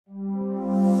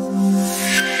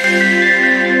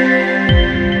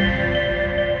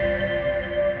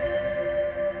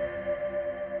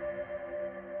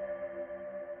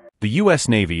U.S.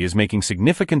 Navy is making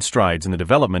significant strides in the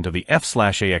development of the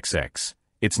F/AXX,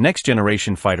 its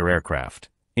next-generation fighter aircraft,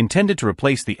 intended to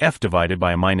replace the F divided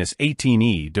by a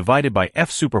 -18E divided by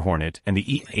F Super Hornet and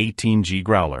the E-18G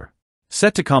Growler.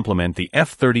 Set to complement the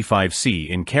F-35C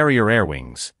in carrier air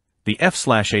wings, the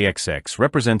F/AXX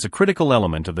represents a critical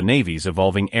element of the Navy's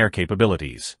evolving air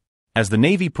capabilities. As the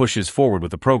Navy pushes forward with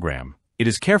the program, it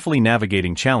is carefully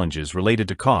navigating challenges related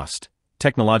to cost,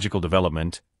 technological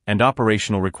development, and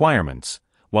operational requirements,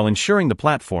 while ensuring the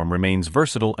platform remains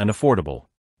versatile and affordable.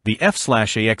 The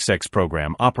F/AXX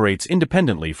program operates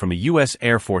independently from the U.S.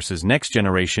 Air Force's Next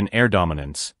Generation Air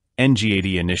Dominance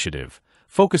 (NGAD) initiative,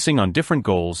 focusing on different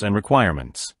goals and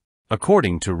requirements.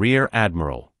 According to Rear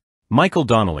Admiral Michael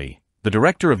Donnelly, the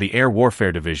director of the Air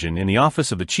Warfare Division in the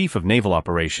Office of the Chief of Naval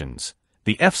Operations,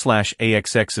 the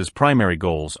F/AXX's primary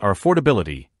goals are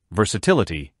affordability,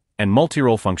 versatility, and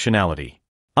multirole functionality.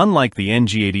 Unlike the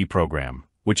NGAD program,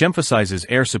 which emphasizes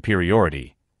air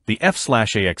superiority, the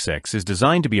F/AXX is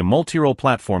designed to be a multirole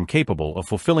platform capable of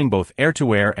fulfilling both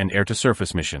air-to-air and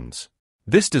air-to-surface missions.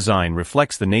 This design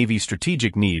reflects the Navy's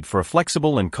strategic need for a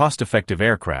flexible and cost-effective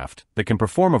aircraft that can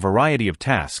perform a variety of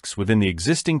tasks within the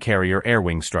existing carrier air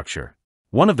wing structure.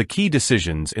 One of the key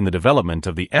decisions in the development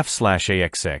of the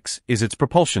F/AXX is its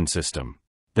propulsion system.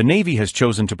 The Navy has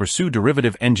chosen to pursue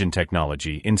derivative engine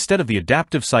technology instead of the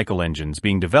adaptive cycle engines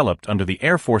being developed under the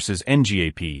Air Force's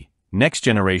NGAP, Next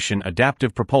Generation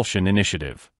Adaptive Propulsion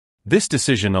Initiative. This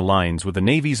decision aligns with the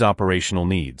Navy's operational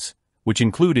needs, which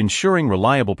include ensuring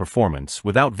reliable performance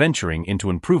without venturing into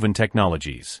unproven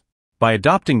technologies. By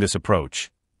adopting this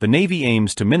approach, the Navy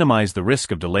aims to minimize the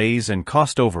risk of delays and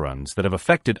cost overruns that have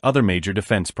affected other major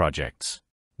defense projects.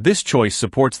 This choice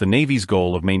supports the Navy's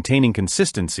goal of maintaining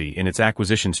consistency in its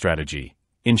acquisition strategy,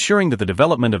 ensuring that the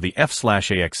development of the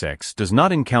F/AXX does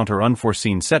not encounter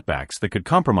unforeseen setbacks that could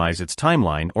compromise its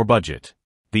timeline or budget.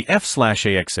 The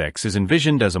F/AXX is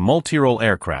envisioned as a multirole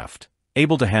aircraft,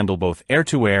 able to handle both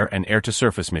air-to-air and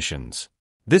air-to-surface missions.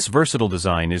 This versatile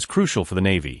design is crucial for the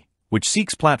Navy, which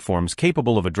seeks platforms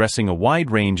capable of addressing a wide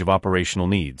range of operational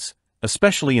needs,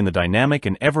 especially in the dynamic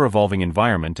and ever-evolving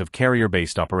environment of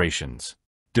carrier-based operations.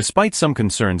 Despite some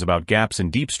concerns about gaps in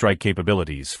deep strike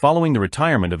capabilities following the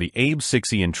retirement of the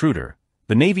ABE-6E Intruder,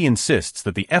 the Navy insists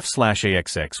that the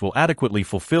F/AXX will adequately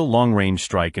fulfill long-range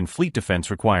strike and fleet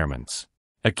defense requirements.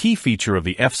 A key feature of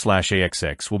the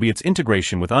F/AXX will be its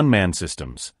integration with unmanned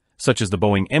systems, such as the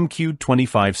Boeing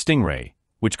MQ-25 Stingray,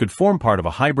 which could form part of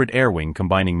a hybrid air wing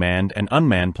combining manned and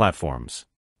unmanned platforms.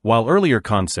 While earlier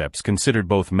concepts considered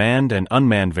both manned and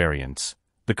unmanned variants,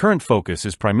 the current focus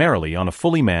is primarily on a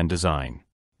fully manned design.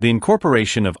 The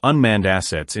incorporation of unmanned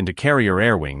assets into carrier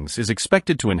air wings is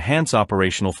expected to enhance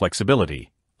operational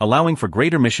flexibility, allowing for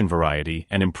greater mission variety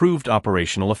and improved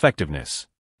operational effectiveness.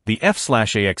 The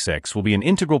F/AXX will be an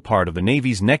integral part of the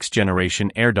Navy's Next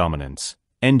Generation Air Dominance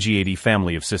 (NGAD)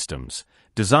 family of systems,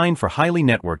 designed for highly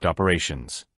networked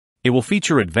operations. It will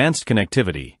feature advanced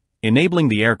connectivity, enabling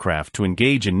the aircraft to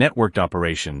engage in networked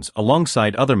operations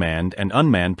alongside other manned and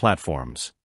unmanned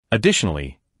platforms.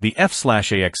 Additionally, the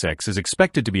F/AXX is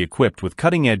expected to be equipped with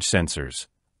cutting-edge sensors,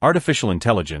 artificial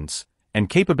intelligence, and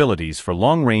capabilities for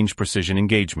long-range precision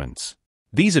engagements.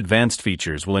 These advanced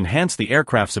features will enhance the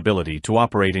aircraft's ability to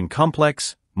operate in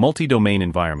complex, multi-domain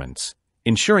environments,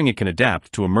 ensuring it can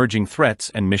adapt to emerging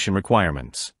threats and mission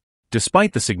requirements.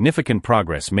 Despite the significant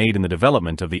progress made in the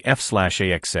development of the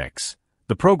F/AXX,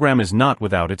 the program is not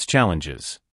without its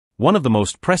challenges. One of the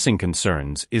most pressing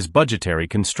concerns is budgetary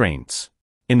constraints.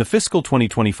 In the fiscal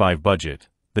 2025 budget,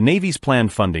 the Navy's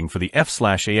planned funding for the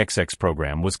F/AXX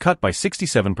program was cut by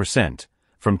 67%,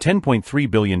 from $10.3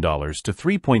 billion to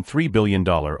 $3.3 billion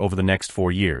over the next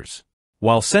 4 years.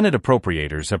 While Senate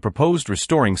appropriators have proposed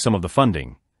restoring some of the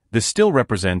funding, this still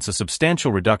represents a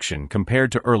substantial reduction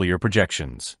compared to earlier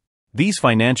projections. These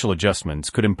financial adjustments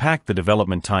could impact the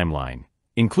development timeline,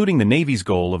 including the Navy's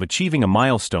goal of achieving a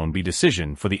milestone B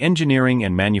decision for the engineering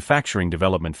and manufacturing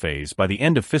development phase by the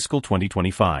end of fiscal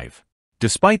 2025.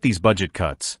 Despite these budget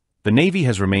cuts, the Navy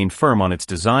has remained firm on its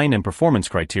design and performance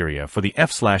criteria for the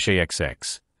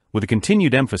F/AXX, with a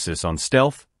continued emphasis on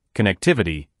stealth,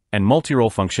 connectivity, and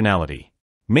multirole functionality.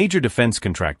 Major defense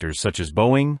contractors such as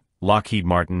Boeing, Lockheed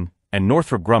Martin, and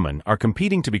Northrop Grumman are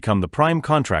competing to become the prime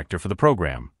contractor for the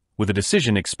program, with a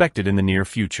decision expected in the near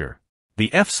future.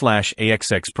 The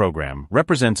F/AXX program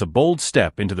represents a bold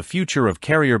step into the future of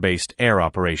carrier-based air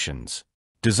operations.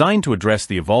 Designed to address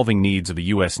the evolving needs of the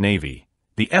U.S. Navy,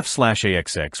 the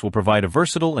F/AXX will provide a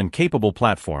versatile and capable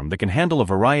platform that can handle a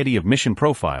variety of mission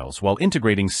profiles while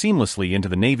integrating seamlessly into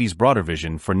the Navy's broader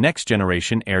vision for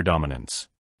next-generation air dominance.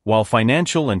 While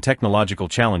financial and technological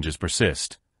challenges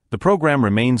persist, The program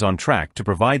remains on track to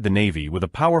provide the Navy with a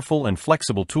powerful and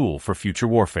flexible tool for future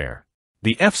warfare.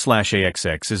 The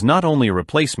F/AXX is not only a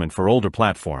replacement for older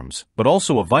platforms, but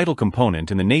also a vital component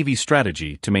in the Navy's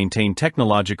strategy to maintain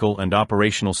technological and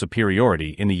operational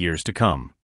superiority in the years to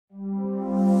come.